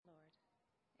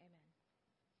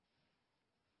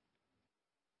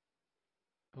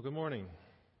Well, good morning.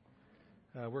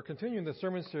 We're continuing the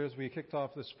sermon series we kicked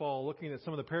off this fall, looking at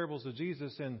some of the parables of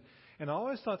Jesus, and I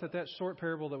always thought that short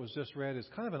parable that was just read is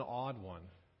kind of an odd one.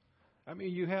 I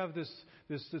mean, you have this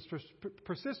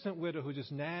persistent widow who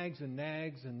just nags and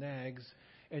nags and nags,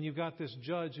 and you've got this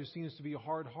judge who seems to be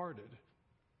hard-hearted.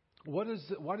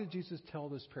 Why did Jesus tell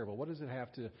this parable? What does it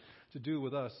have to do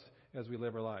with us as we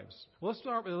live our lives? Well, let's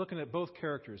start by looking at both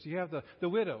characters. You have the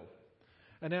widow.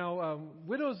 And now,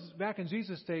 widows back in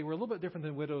Jesus' day were a little bit different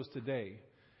than widows today.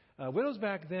 Widows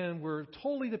back then were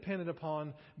totally dependent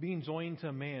upon being joined to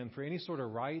a man for any sort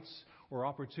of rights or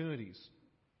opportunities.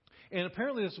 And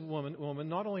apparently this woman,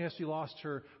 not only has she lost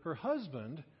her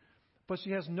husband, but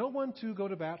she has no one to go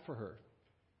to bat for her.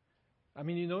 I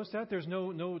mean, you notice that? There's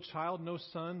no child, no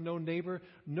son, no neighbor,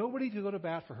 nobody to go to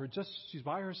bat for her. Just she's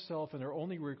by herself, and her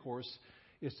only recourse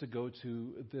is to go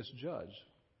to this judge.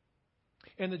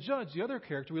 And the judge, the other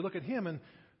character, we look at him, and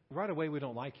right away we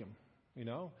don't like him. You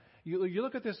know, you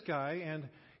look at this guy, and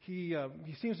he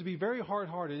seems to be very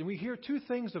hard-hearted. And we hear two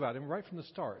things about him right from the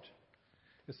start.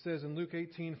 It says in Luke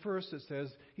 18, first, it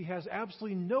says he has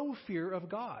absolutely no fear of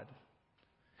God.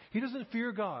 He doesn't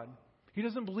fear God. He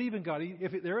doesn't believe in God.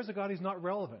 If there is a God, he's not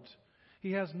relevant.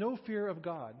 He has no fear of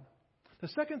God. The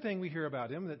second thing we hear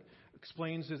about him that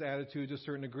explains his attitude to a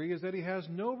certain degree is that he has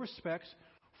no respect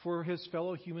for his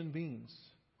fellow human beings.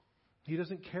 He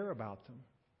doesn't care about them.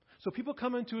 So people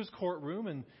come into his courtroom,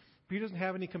 and he doesn't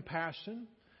have any compassion.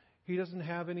 He doesn't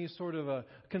have any sort of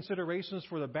considerations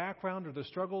for the background or the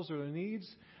struggles or the needs.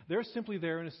 They're simply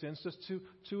there, in a sense, just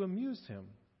to amuse him.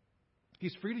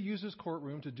 He's free to use his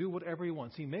courtroom to do whatever he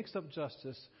wants. He makes up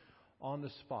justice on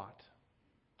the spot,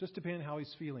 just depending on how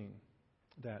he's feeling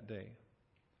that day.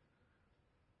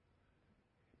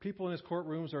 People in his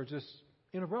courtrooms are just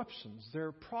interruptions,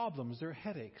 they're problems, they're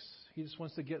headaches. He just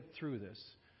wants to get through this.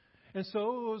 And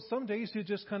so some days you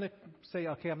just kind of say,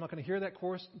 okay, I'm not going to hear that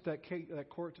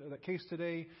case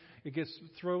today. It gets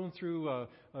thrown through a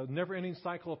never-ending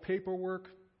cycle of paperwork.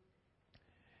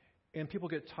 And people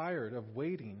get tired of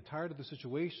waiting, tired of the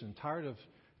situation, tired of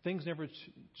things never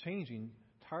changing,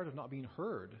 tired of not being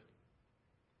heard.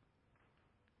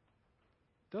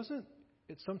 Doesn't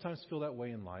it sometimes feel that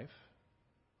way in life?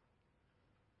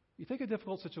 You take a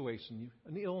difficult situation,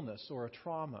 an illness or a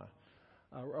trauma,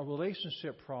 a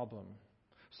relationship problem,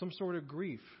 some sort of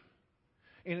grief,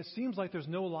 and it seems like there's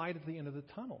no light at the end of the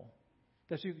tunnel,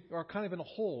 that you are kind of in a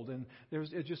hold, and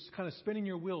it's just kind of spinning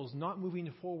your wheels, not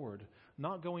moving forward,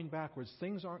 not going backwards.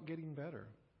 Things aren't getting better.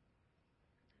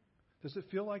 Does it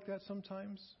feel like that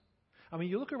sometimes? I mean,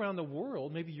 you look around the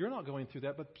world, maybe you're not going through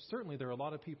that, but certainly there are a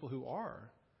lot of people who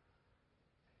are.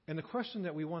 And the question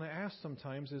that we want to ask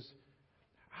sometimes is,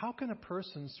 how can a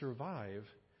person survive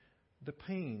the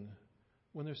pain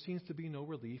when there seems to be no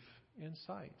relief in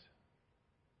sight?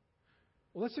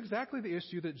 Well, that's exactly the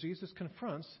issue that Jesus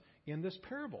confronts in this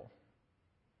parable.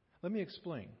 Let me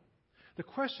explain. The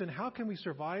question, how can we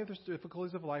survive the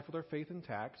difficulties of life with our faith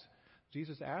intact?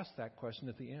 Jesus asked that question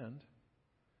at the end.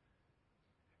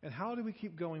 And how do we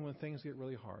keep going when things get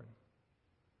really hard?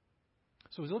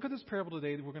 So as we look at this parable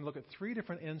today, we're going to look at three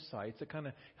different insights that kind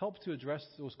of help to address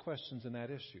those questions in that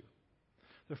issue.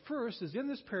 The first is, in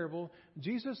this parable,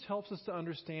 Jesus helps us to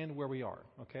understand where we are.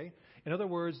 Okay? In other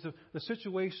words, the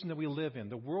situation that we live in,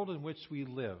 the world in which we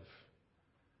live.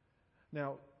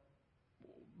 Now,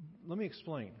 let me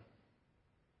explain.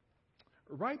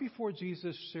 Right before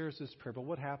Jesus shares this parable,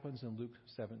 what happens in Luke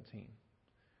 17?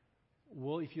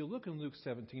 Well, if you look in Luke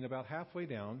 17, about halfway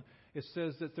down, it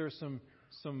says that there's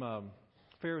some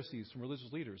Pharisees, some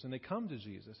religious leaders, and they come to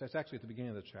Jesus. That's actually at the beginning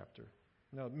of the chapter.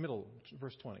 No, middle,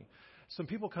 verse 20. Some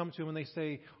people come to him and they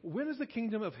say, when is the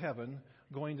kingdom of heaven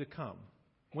going to come?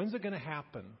 When's it going to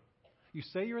happen? You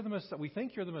say you're the Messiah. We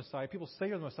think you're the Messiah. People say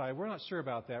you're the Messiah. We're not sure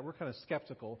about that. We're kind of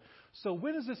skeptical. So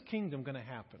when is this kingdom going to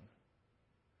happen?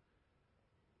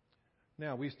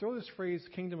 Now, we throw this phrase,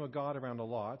 kingdom of God, around a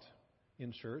lot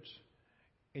in church.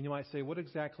 And you might say, what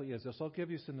exactly is this? I'll give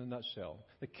you this in a nutshell.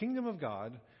 The kingdom of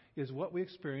God is what we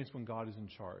experience when God is in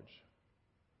charge.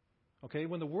 Okay,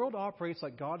 when the world operates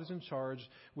like God is in charge,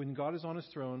 when God is on his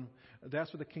throne,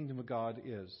 that's what the kingdom of God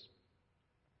is.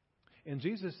 And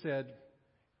Jesus said,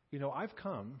 I've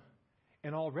come,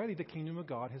 and already the kingdom of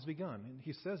God has begun. And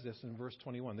he says this in verse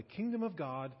 21. The kingdom of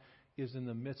God is in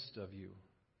the midst of you.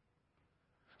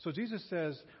 So Jesus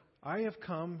says, I have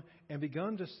come and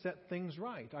begun to set things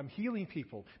right. I'm healing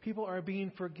people. People are being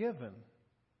forgiven.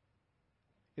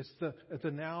 It's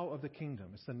the now of the kingdom.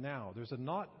 It's the now. There's a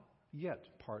not yet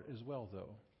part as well,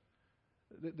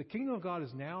 though. The kingdom of God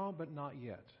is now, but not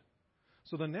yet.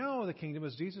 So the now of the kingdom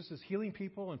is Jesus is healing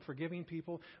people and forgiving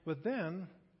people. But then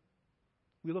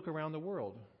We look around the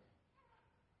world.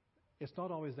 It's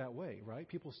not always that way, right?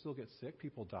 People still get sick.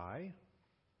 People die.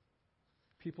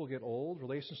 People get old.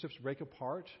 Relationships break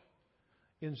apart.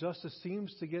 Injustice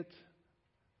seems to get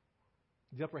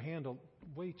the upper hand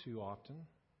way too often.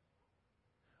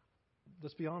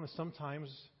 Let's be honest,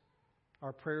 sometimes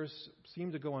our prayers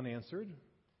seem to go unanswered.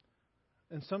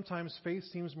 And sometimes faith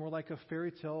seems more like a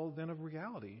fairy tale than a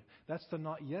reality. That's the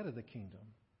not yet of the kingdom.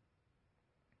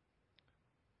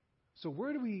 So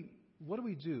what do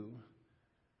we do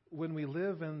when we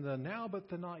live in the now but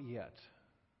the not yet?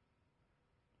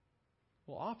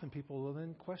 Well, often people will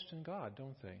then question God,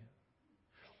 don't they?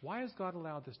 Why has God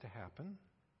allowed this to happen?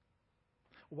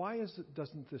 Why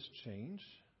doesn't this change?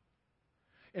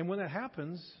 And when that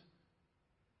happens,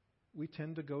 we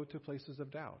tend to go to places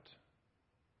of doubt.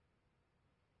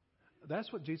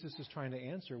 That's what Jesus is trying to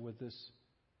answer with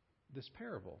this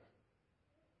parable.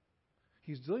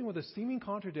 He's dealing with a seeming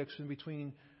contradiction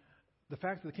between the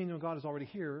fact that the kingdom of God is already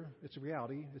here. It's a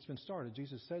reality. It's been started.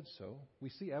 Jesus said so. We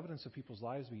see evidence of people's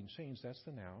lives being changed. That's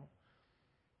the now.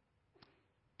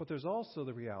 But there's also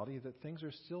the reality that things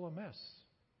are still a mess.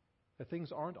 That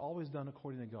things aren't always done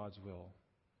according to God's will.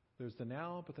 There's the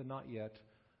now, but the not yet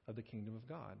of the kingdom of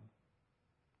God.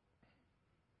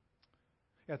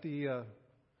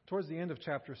 Towards the end of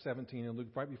chapter 17 in Luke,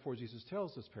 right before Jesus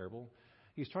tells this parable,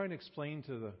 he's trying to explain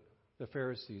to the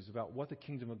Pharisees about what the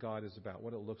kingdom of God is about,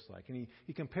 what it looks like. And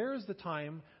he compares their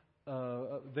time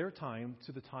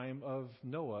to the time of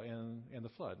Noah and the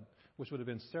flood, which would have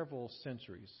been several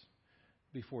centuries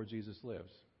before Jesus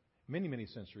lived. Many, many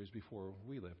centuries before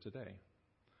we live today.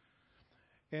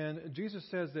 And Jesus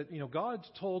says that, God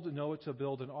told Noah to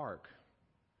build an ark.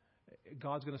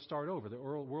 God's going to start over. The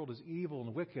world is evil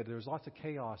and wicked. There's lots of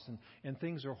chaos and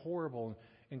things are horrible.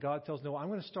 And God tells Noah, I'm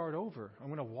going to start over. I'm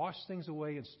going to wash things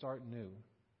away and start new.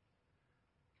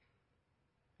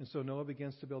 And so Noah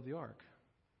begins to build the ark.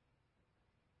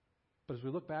 But as we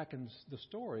look back in the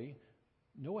story,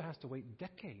 Noah has to wait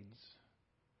decades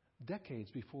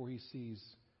before he sees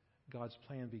God's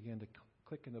plan begin to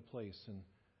click into place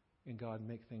and God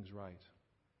make things right.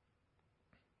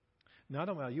 Now, I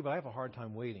don't know about you, but I have a hard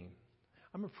time waiting.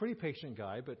 I'm a pretty patient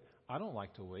guy, but I don't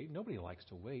like to wait. Nobody likes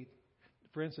to wait.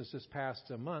 For instance, this past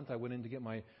month, I went in to get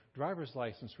my driver's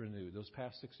license renewed. Those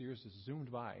past 6 years just zoomed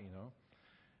by,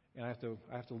 And I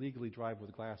have to legally drive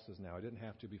with glasses now. I didn't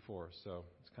have to before, so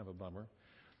it's kind of a bummer.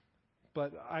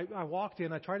 But I walked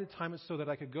in. I tried to time it so that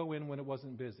I could go in when it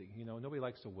wasn't busy. Nobody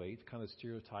likes to wait. Kind of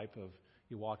stereotype of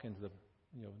you walk into the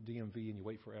DMV and you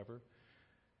wait forever.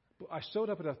 But I showed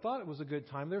up and I thought it was a good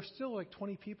time. There's still like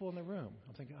 20 people in the room.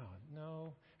 I'm thinking, oh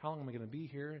no, how long am I going to be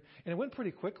here? And it went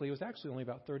pretty quickly. It was actually only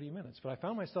about 30 minutes. But I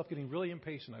found myself getting really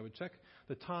impatient. I would check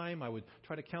the time. I would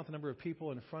try to count the number of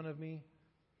people in front of me.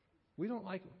 We don't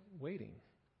like waiting.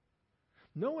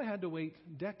 Noah had to wait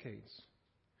decades.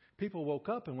 People woke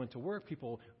up and went to work.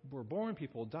 People were born.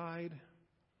 People died.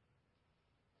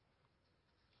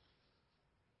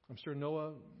 I'm sure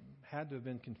Noah had to have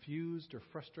been confused or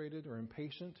frustrated or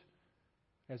impatient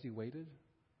as he waited.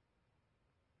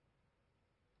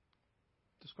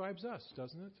 Describes us,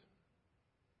 doesn't it?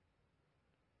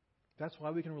 That's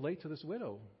why we can relate to this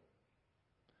widow.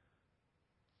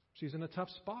 She's in a tough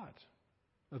spot,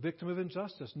 a victim of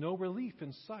injustice, no relief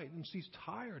in sight, and she's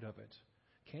tired of it.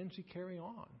 Can she carry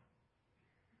on?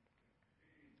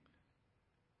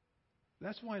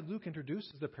 That's why Luke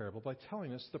introduces the parable by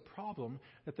telling us the problem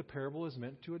that the parable is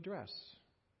meant to address.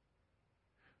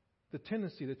 The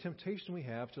tendency, the temptation we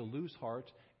have to lose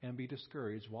heart and be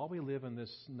discouraged while we live in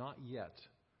this not yet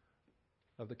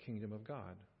of the kingdom of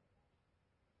God.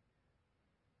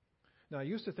 Now, I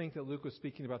used to think that Luke was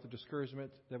speaking about the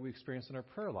discouragement that we experience in our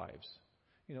prayer lives.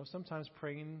 Sometimes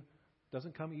praying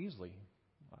doesn't come easily.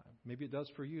 Maybe it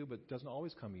does for you, but it doesn't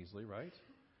always come easily, right?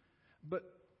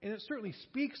 And it certainly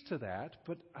speaks to that,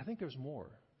 but I think there's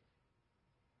more.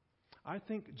 I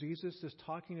think Jesus is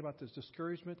talking about this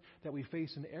discouragement that we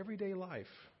face in everyday life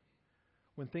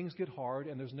when things get hard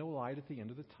and there's no light at the end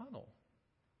of the tunnel.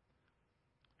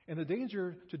 And the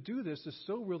danger to do this is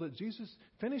so real that Jesus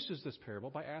finishes this parable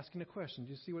by asking a question.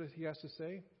 Do you see what he has to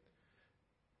say?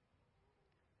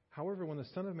 However, when the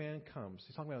Son of Man comes,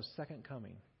 he's talking about his second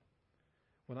coming.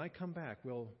 When I come back,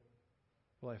 will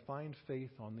I find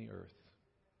faith on the earth?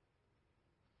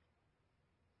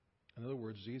 In other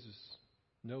words, Jesus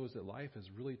knows that life is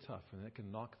really tough and it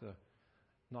can knock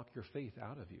your faith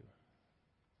out of you.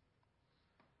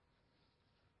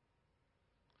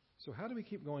 So how do we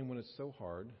keep going when it's so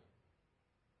hard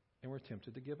and we're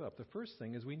tempted to give up? The first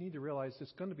thing is we need to realize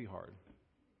it's going to be hard.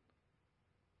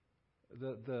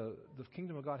 The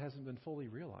kingdom of God hasn't been fully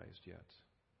realized yet.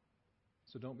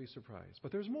 So don't be surprised.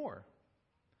 But there's more.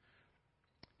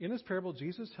 In this parable,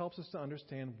 Jesus helps us to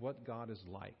understand what God is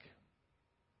like,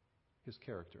 his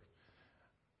character.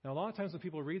 Now, a lot of times when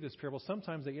people read this parable,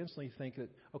 sometimes they instantly think that,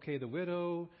 okay, the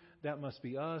widow, that must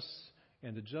be us,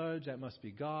 and the judge, that must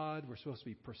be God. We're supposed to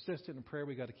be persistent in prayer.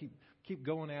 We've got to keep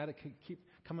going at it, keep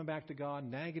coming back to God,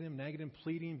 nagging him,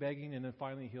 pleading, begging, and then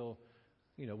finally he'll,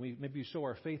 maybe show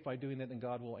our faith by doing that, and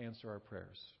God will answer our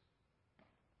prayers.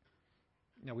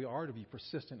 Now, we are to be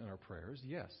persistent in our prayers,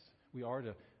 yes. We are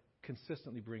to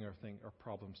consistently bring our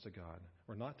problems to God,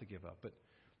 or not to give up.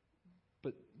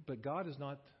 But God is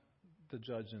not the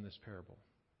judge in this parable.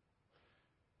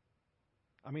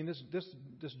 I mean,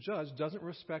 this judge doesn't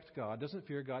respect God, doesn't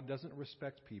fear God, doesn't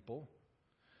respect people.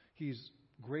 He's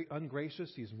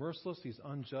ungracious, he's merciless, he's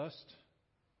unjust.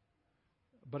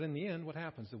 But in the end, what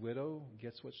happens? The widow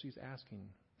gets what she's asking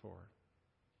for.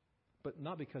 But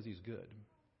not because he's good.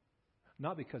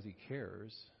 Not because he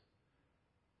cares.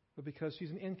 But because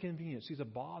she's an inconvenience. She's a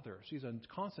bother. She's a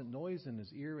constant noise in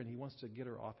his ear, and he wants to get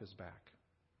her off his back.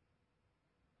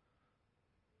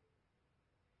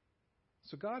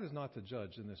 So God is not the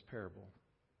judge in this parable.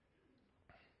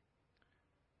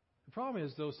 The problem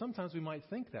is, though, sometimes we might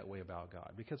think that way about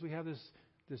God because we have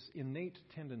this innate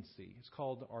tendency. It's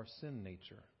called our sin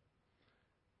nature,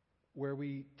 where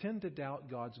we tend to doubt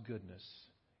God's goodness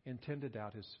and tend to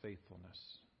doubt his faithfulness.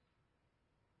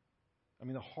 I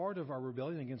mean, the heart of our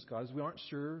rebellion against God is we aren't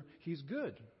sure he's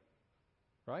good,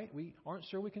 right? We aren't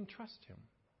sure we can trust him.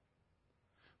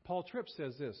 Paul Tripp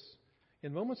says this: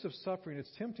 in moments of suffering, it's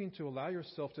tempting to allow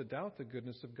yourself to doubt the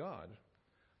goodness of God.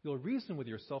 You'll reason with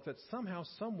yourself that somehow,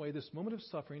 some way, this moment of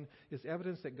suffering is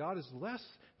evidence that God is less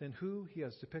than who he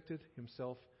has depicted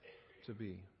himself to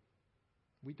be.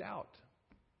 We doubt.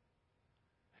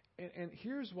 And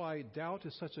here's why doubt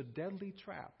is such a deadly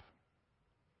trap.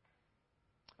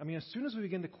 I mean, as soon as we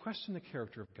begin to question the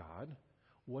character of God,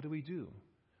 what do?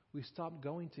 We stop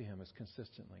going to him as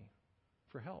consistently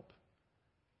for help.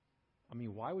 I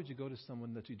mean, why would you go to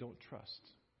someone that you don't trust?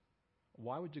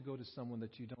 Why would you go to someone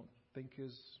that you don't think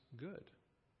is good?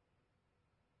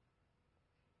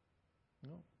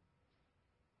 No.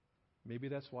 Maybe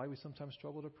that's why we sometimes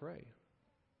struggle to pray.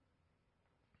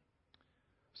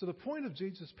 So the point of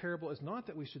Jesus' parable is not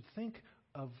that we should think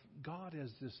of God as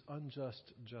this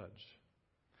unjust judge.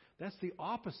 That's the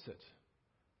opposite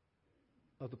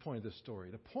of the point of this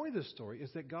story. The point of this story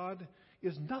is that God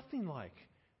is nothing like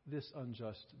this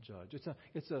unjust judge.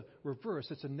 It's a reverse.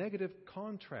 It's a negative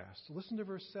contrast. Listen to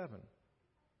verse 7.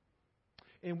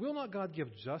 And will not God give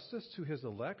justice to his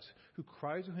elect who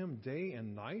cry to him day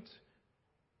and night?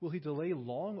 Will he delay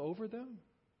long over them?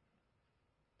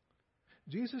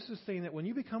 Jesus is saying that when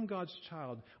you become God's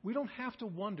child, we don't have to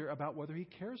wonder about whether he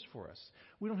cares for us.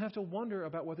 We don't have to wonder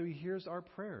about whether he hears our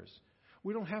prayers.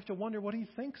 We don't have to wonder what he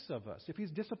thinks of us, if he's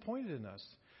disappointed in us.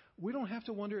 We don't have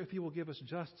to wonder if he will give us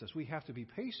justice. We have to be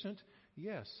patient,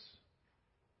 yes.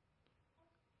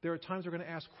 There are times we're going to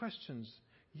ask questions,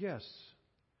 yes.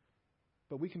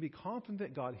 But we can be confident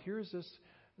that God hears us,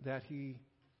 that he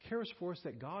cares for us,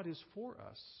 that God is for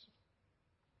us.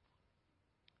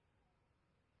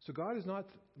 So God is not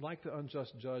like the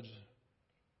unjust judge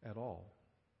at all.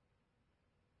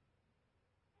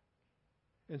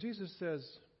 And Jesus says,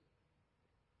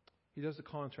 he does the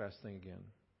contrast thing again.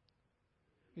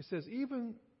 He says,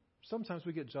 even sometimes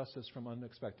we get justice from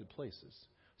unexpected places.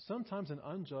 Sometimes an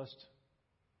unjust,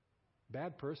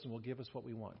 bad person will give us what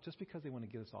we want just because they want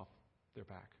to get us off their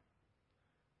back.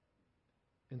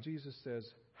 And Jesus says,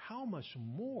 how much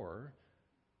more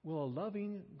will a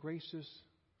loving, gracious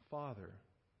Father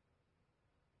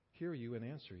hear you and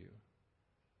answer you?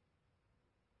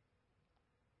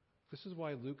 This is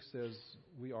why Luke says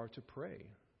we are to pray.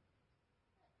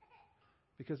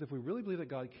 Because if we really believe that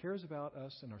God cares about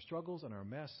us and our struggles and our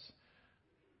mess,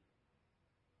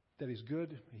 that he's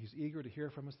good, he's eager to hear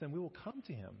from us, then we will come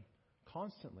to him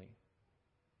constantly.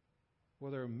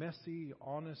 Whether a messy,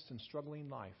 honest, and struggling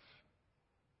life.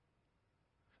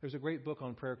 There's a great book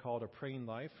on prayer called A Praying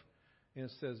Life. And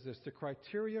it says this: the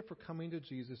criteria for coming to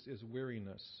Jesus is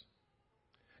weariness.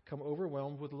 Come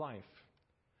overwhelmed with life.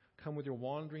 Come with your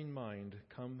wandering mind.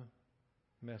 Come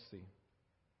messy.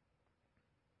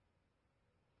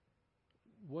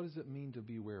 What does it mean to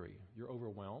be weary? You're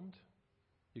overwhelmed.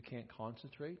 You can't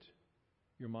concentrate.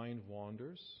 Your mind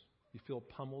wanders. You feel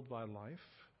pummeled by life.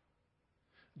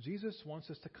 Jesus wants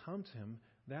us to come to him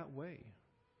that way.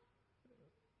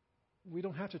 We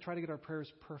don't have to try to get our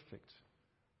prayers perfect.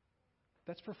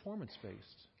 That's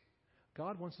performance-based.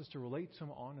 God wants us to relate to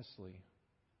him honestly,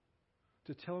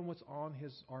 to tell him what's on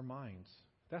our minds,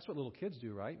 That's what little kids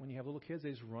do, right? When you have little kids,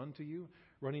 they just run to you.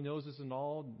 Runny noses and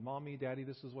all. Mommy, Daddy,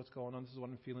 this is what's going on. This is what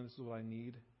I'm feeling. This is what I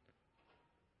need.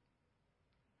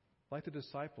 Like the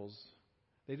disciples,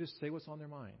 they just say what's on their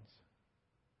minds.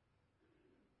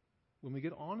 When we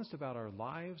get honest about our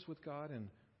lives with God and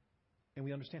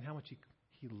we understand how much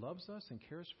He loves us and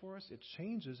cares for us, it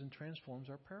changes and transforms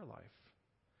our prayer life,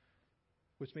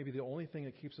 which may be the only thing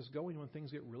that keeps us going when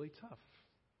things get really tough.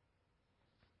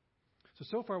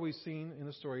 So far we've seen in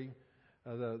the story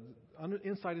the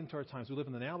insight into our times. We live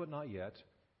in the now but not yet,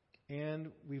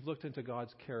 and we've looked into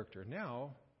God's character.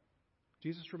 Now,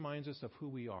 Jesus reminds us of who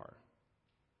we are.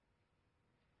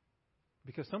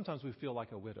 Because sometimes we feel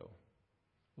like a widow,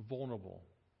 vulnerable,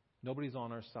 nobody's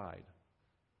on our side,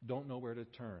 don't know where to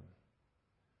turn,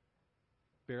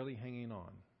 barely hanging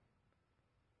on.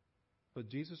 But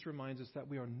Jesus reminds us that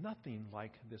we are nothing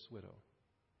like this widow.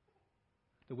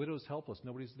 The widow is helpless.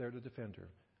 Nobody's there to defend her.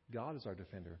 God is our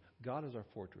defender. God is our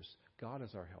fortress. God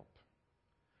is our help.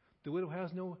 The widow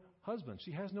has no husband.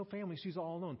 She has no family. She's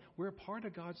all alone. We're a part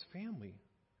of God's family.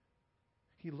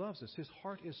 He loves us. His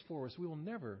heart is for us. We will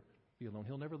never be alone.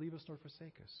 He'll never leave us nor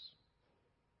forsake us.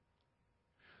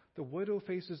 The widow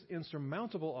faces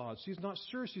insurmountable odds. She's not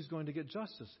sure she's going to get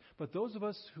justice. But those of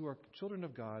us who are children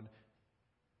of God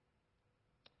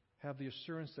have the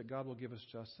assurance that God will give us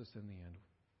justice in the end.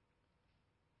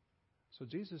 So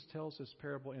Jesus tells this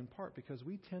parable in part because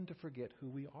we tend to forget who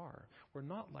we are. We're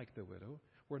not like the widow.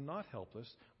 We're not helpless.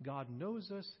 God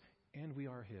knows us, and we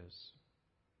are His.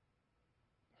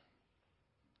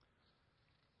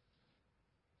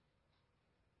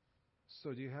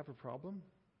 So do you have a problem?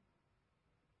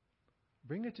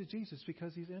 Bring it to Jesus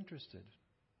because He's interested.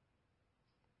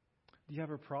 Do you have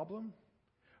a problem?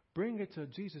 Bring it to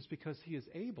Jesus because He is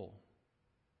able.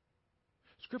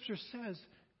 Scripture says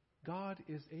God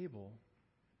is able,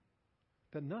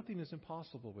 that nothing is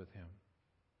impossible with Him.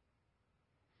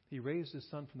 He raised His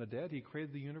Son from the dead. He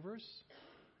created the universe.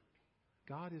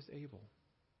 God is able.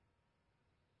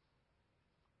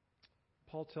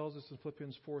 Paul tells us in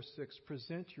Philippians 4:6,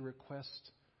 present your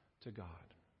request to God.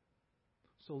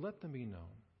 So let them be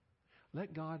known.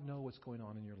 Let God know what's going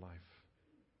on in your life.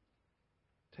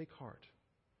 Take heart.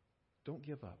 Don't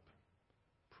give up.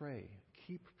 Pray.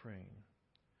 Keep praying.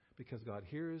 Because God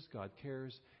hears, God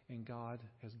cares, and God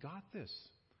has got this,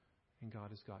 and God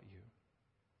has got you.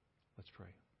 Let's pray.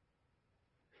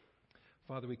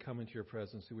 Father, we come into your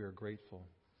presence and we are grateful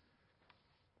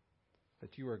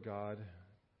that you are God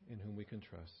in whom we can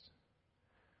trust.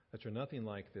 That you're nothing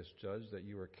like this judge, that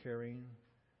you are caring,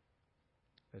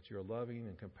 that you are loving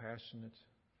and compassionate,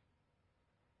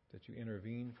 that you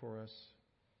intervene for us,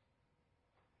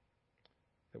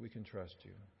 that we can trust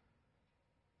you.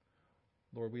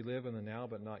 Lord, we live in the now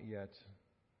but not yet,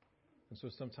 and so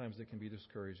sometimes it can be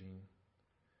discouraging.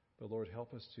 But Lord,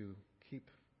 help us to keep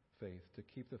faith, to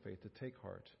keep the faith, to take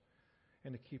heart,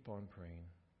 and to keep on praying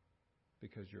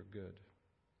because you're good,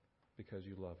 because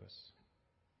you love us,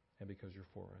 and because you're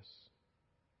for us.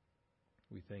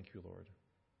 We thank you, Lord.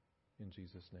 In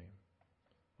Jesus' name,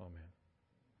 amen.